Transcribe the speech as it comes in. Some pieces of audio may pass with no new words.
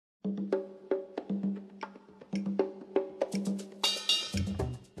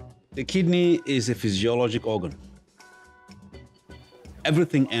The kidney is a physiologic organ.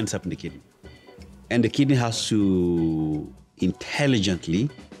 Everything ends up in the kidney. And the kidney has to intelligently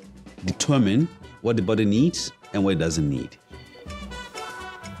determine what the body needs and what it doesn't need.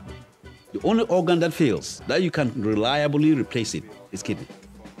 The only organ that fails, that you can reliably replace it, is kidney.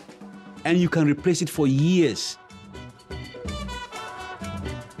 And you can replace it for years.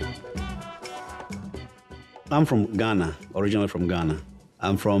 I'm from Ghana, originally from Ghana.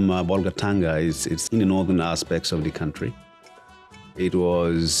 I'm from Bolgatanga. It's in the northern aspects of the country. It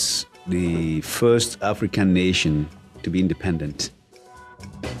was the first African nation to be independent.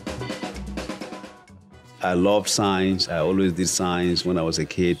 I loved science. I always did science when I was a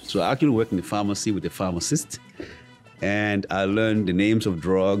kid. So I actually worked in the pharmacy with a pharmacist. And I learned the names of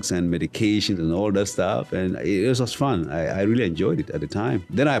drugs and medications and all that stuff. And it was just fun. I really enjoyed it at the time.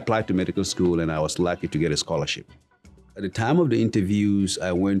 Then I applied to medical school and I was lucky to get a scholarship. At the time of the interviews,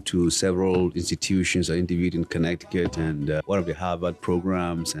 I went to several institutions. I interviewed in Connecticut and one of the Harvard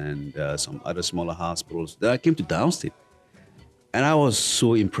programs and some other smaller hospitals. Then I came to Downstate and I was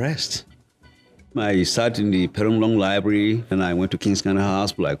so impressed. I sat in the Perunglong Library and I went to Kings County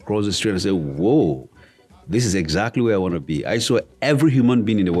Hospital. I crossed the street and I said, whoa, this is exactly where I want to be. I saw every human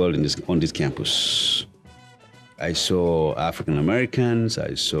being in the world on this campus. I saw African Americans,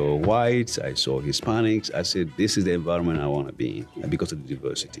 I saw whites, I saw Hispanics. I said, this is the environment I want to be in because of the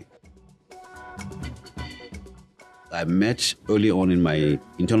diversity. I met early on in my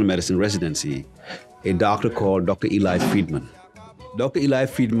internal medicine residency a doctor called Dr. Eli Friedman. Dr. Eli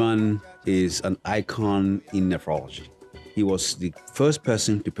Friedman is an icon in nephrology. He was the first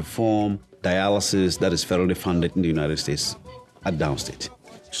person to perform dialysis that is federally funded in the United States at Downstate.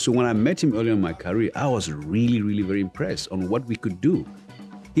 So when I met him early in my career, I was really, really very impressed on what we could do.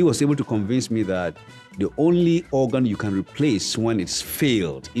 He was able to convince me that the only organ you can replace when it's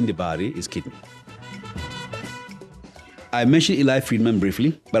failed in the body is kidney. I mentioned Eli Friedman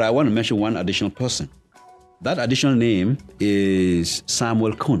briefly, but I want to mention one additional person. That additional name is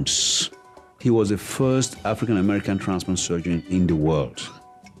Samuel Kuntz. He was the first African-American transplant surgeon in the world.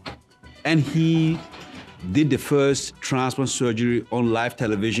 And he did the first transplant surgery on live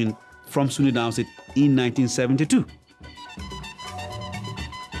television from SUNY Downstate in 1972.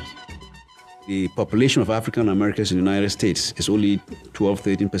 The population of African Americans in the United States is only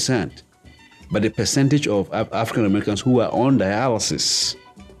 12–13%. But the percentage of African Americans who are on dialysis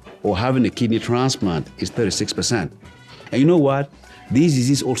or having a kidney transplant is 36%. And you know what? These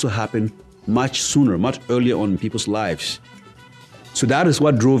diseases also happen much sooner, much earlier on in people's lives. So that is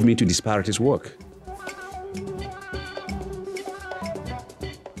what drove me to Disparity's work.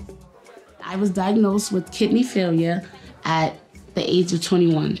 I was diagnosed with kidney failure at the age of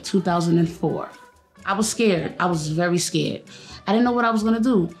 21, 2004. I was scared. I was very scared. I didn't know what I was gonna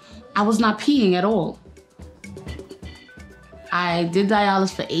do. I was not peeing at all. I did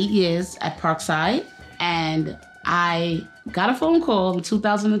dialysis for 8 years at Parkside, and I got a phone call in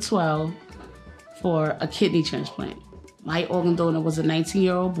 2012 for a kidney transplant. My organ donor was a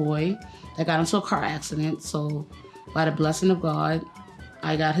 19-year-old boy that got into a car accident, so by the blessing of God,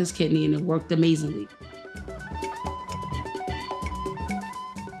 I got his kidney and it worked amazingly.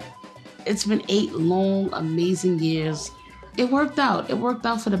 It's been 8 long, amazing years. It worked out. It worked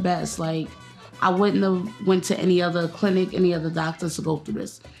out for the best. Like, I wouldn't have went to any other clinic, any other doctors to go through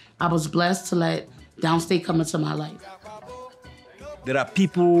this. I was blessed to let Downstate come into my life. There are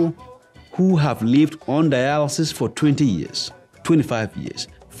people who have lived on dialysis for 20 years, 25 years,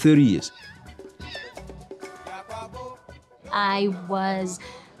 30 years. I was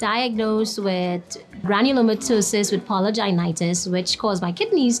diagnosed with granulomatosis with polyginitis, which caused my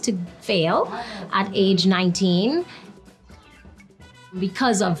kidneys to fail at age 19.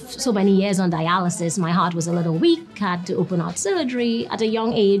 Because of so many years on dialysis, my heart was a little weak, had to open heart surgery at a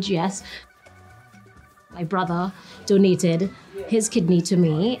young age, yes. My brother donated his kidney to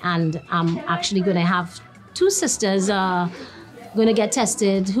me, and I'm actually going to have 2 sisters going to get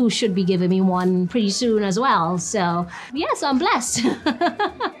tested who should be giving me one pretty soon as well. So, yeah, so I'm blessed.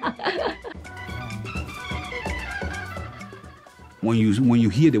 When you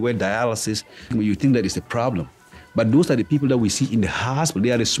hear the word dialysis, you think that it's a problem. But those are the people that we see in the hospital.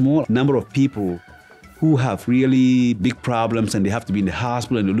 They are a small number of people who have really big problems and they have to be in the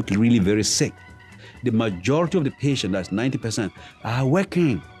hospital and they look really very sick. The majority of the patients, that's 90%, are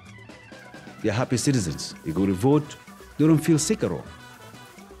working. They're happy citizens. They go to vote. They don't feel sick at all.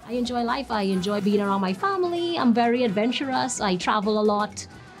 I enjoy life. I enjoy being around my family. I'm very adventurous. I travel a lot.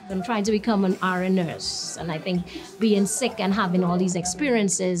 I'm trying to become an RN nurse. And I think being sick and having all these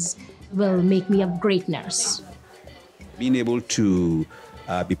experiences will make me a great nurse. Being able to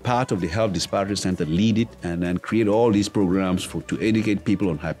be part of the Health Disparity Center, lead it, and then create all these programs to educate people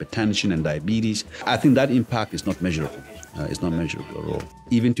on hypertension and diabetes. I think that impact is not measurable. It's not measurable at all.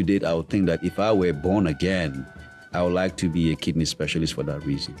 Even to date, I would think that if I were born again, I would like to be a kidney specialist for that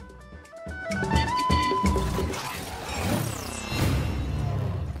reason.